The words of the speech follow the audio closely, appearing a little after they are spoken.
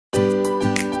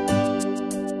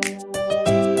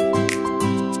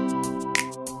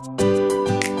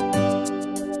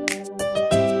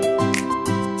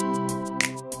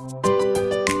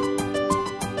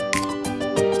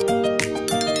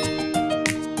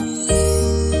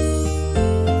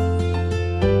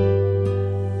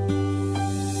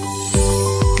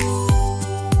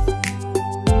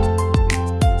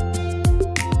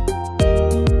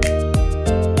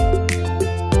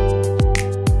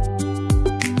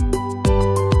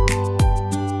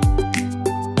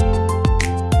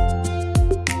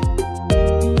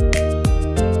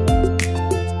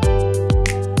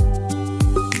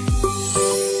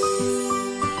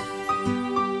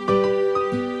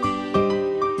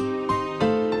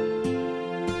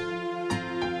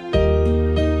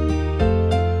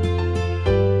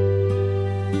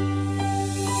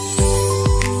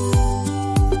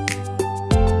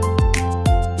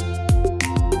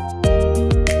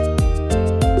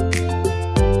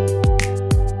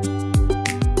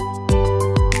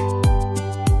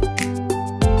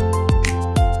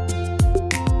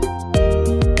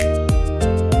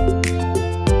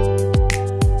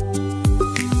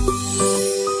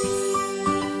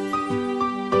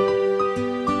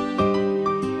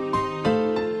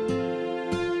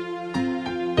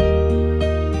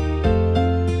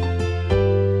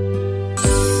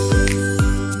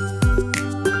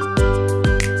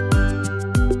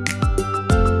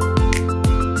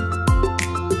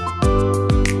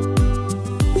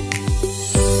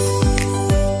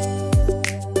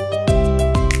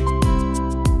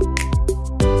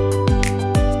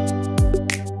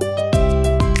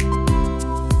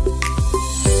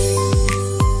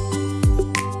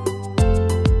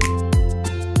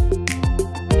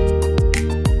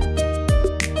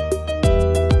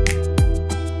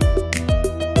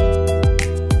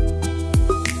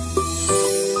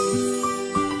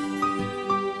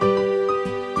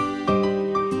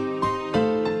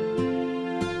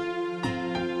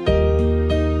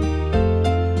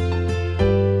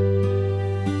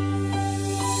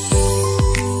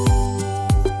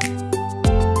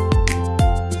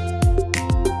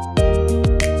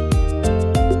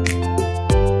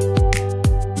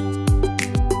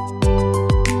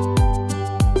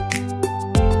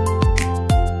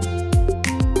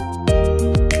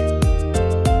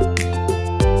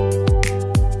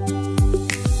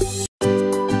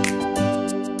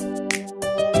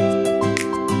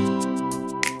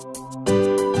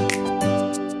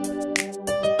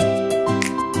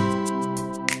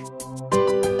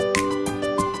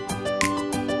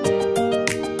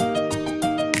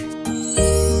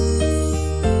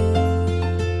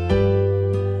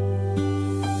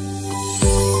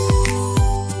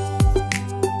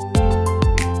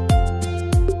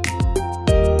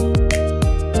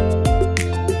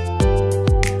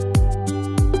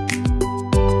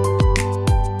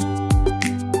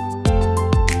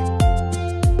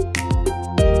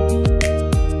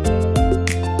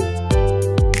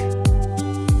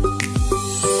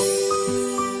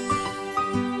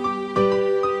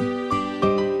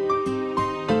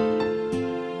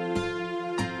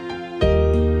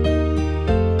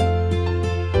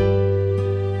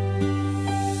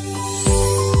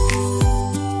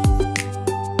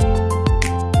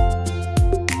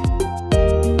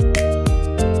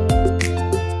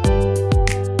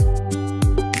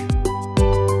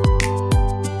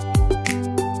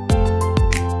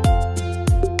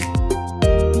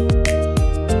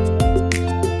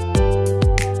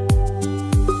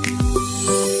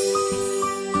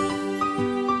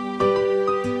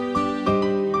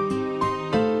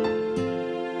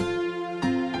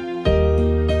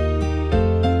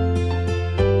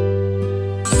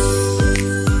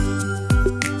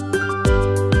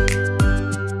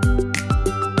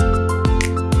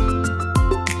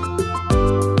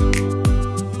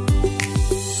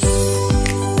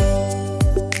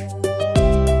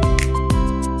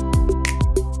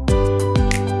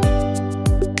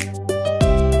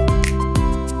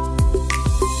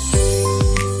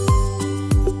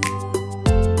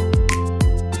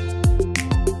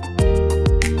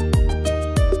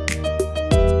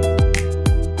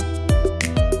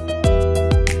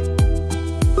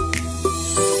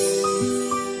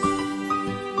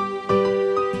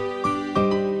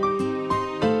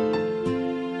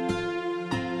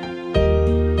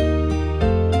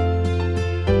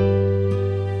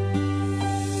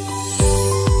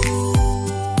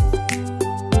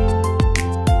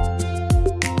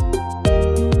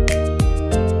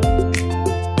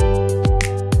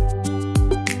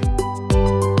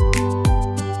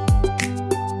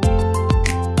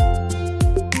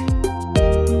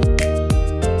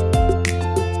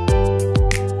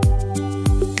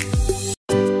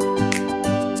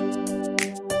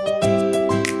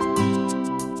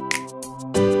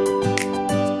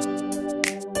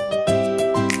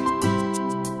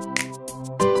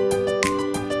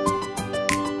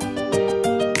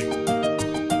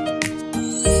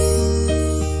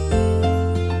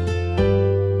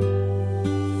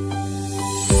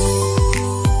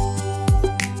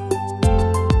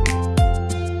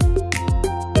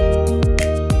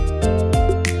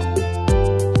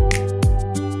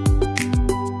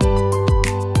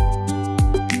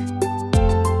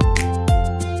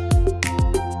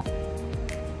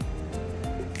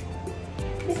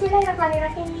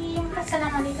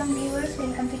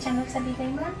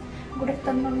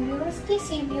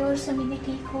जी व्यूअर्स मैं भी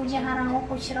ठीक हूँ, जहाँ रहो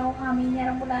खुश रहो, आमीन या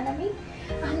रब्बुल आलमीन।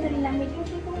 अल्हम्दुलिल्लाह मैं भी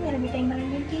ठीक हूँ, मेरा भी टाइम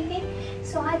भी ठीक है।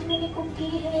 सो आज मैंने कुक की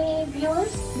है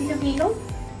व्यूअर्स बिलो बिलो।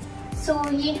 सो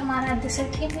ये हमारा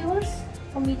डिजर्ट है व्यूअर्स।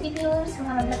 उम्मीद है व्यूअर्स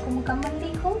हमारा ब्लॉग को मुकम्मल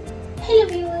देखो। हेलो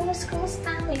व्यूअर्स,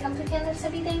 कौन वेलकम टू चैनल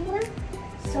सभी time.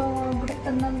 So good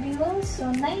afternoon viewers.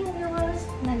 So ngayon viewers,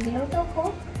 nagluto ko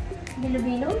bilo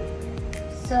bilo.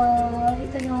 So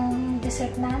ito yung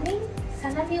dessert namin.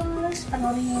 Sana viewers,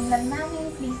 panoorin yung vlog namin.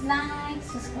 Please like,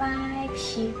 subscribe,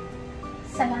 share.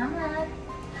 Salamat.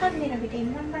 Happy na bitay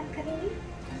mo naman karin.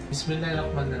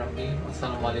 Bismillahirrahmanirrahim.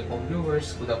 Assalamualaikum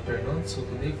viewers. Good afternoon. So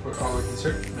today for our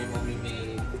dessert, may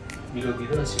bilo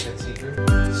bilo as you can see here.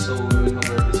 So we have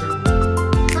our dessert.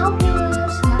 Now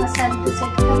viewers, makasal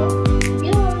dessert ko.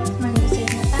 Viewers, mag-dessert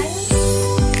na tayo.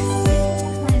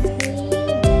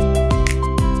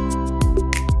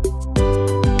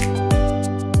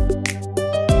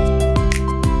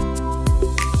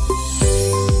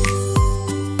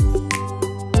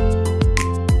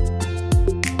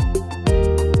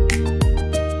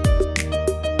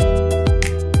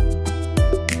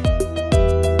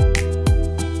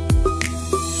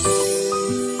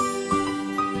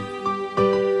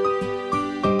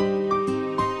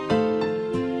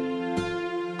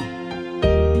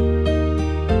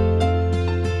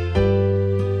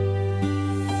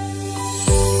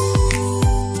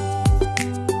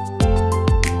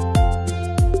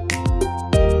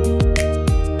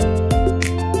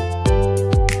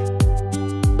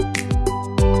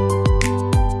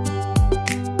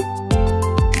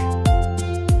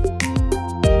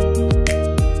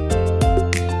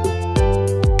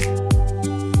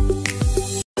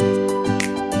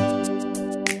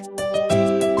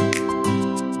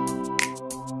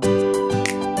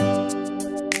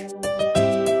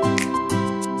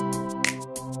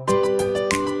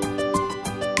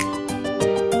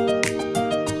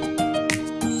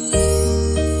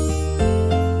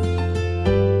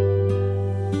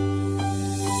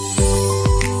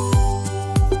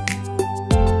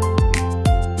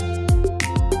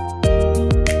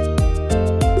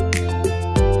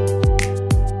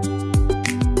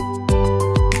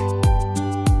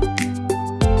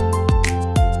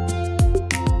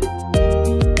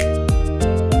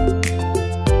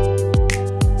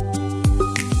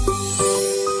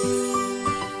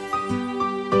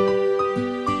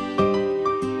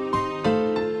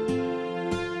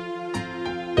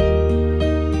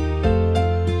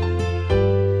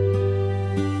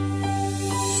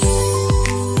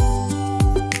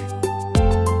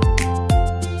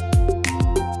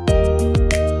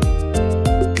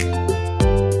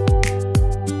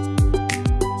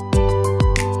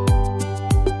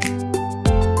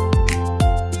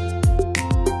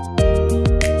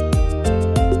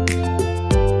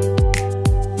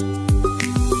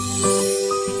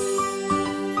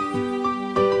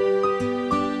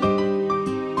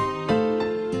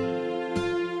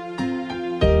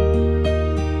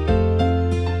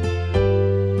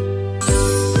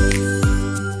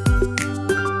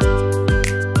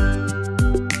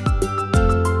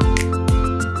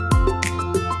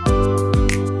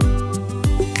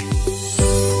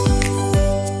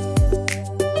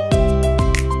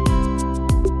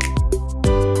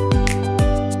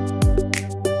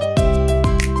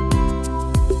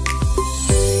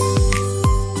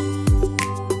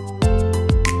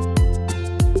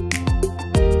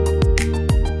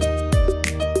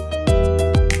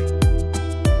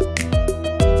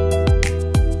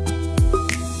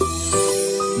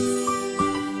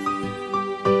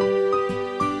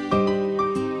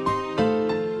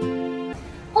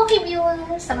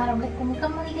 Viewers, sa marablik ko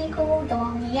mukhang magigay ko,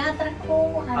 dawang yatra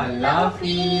ko, Allah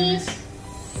Hafiz!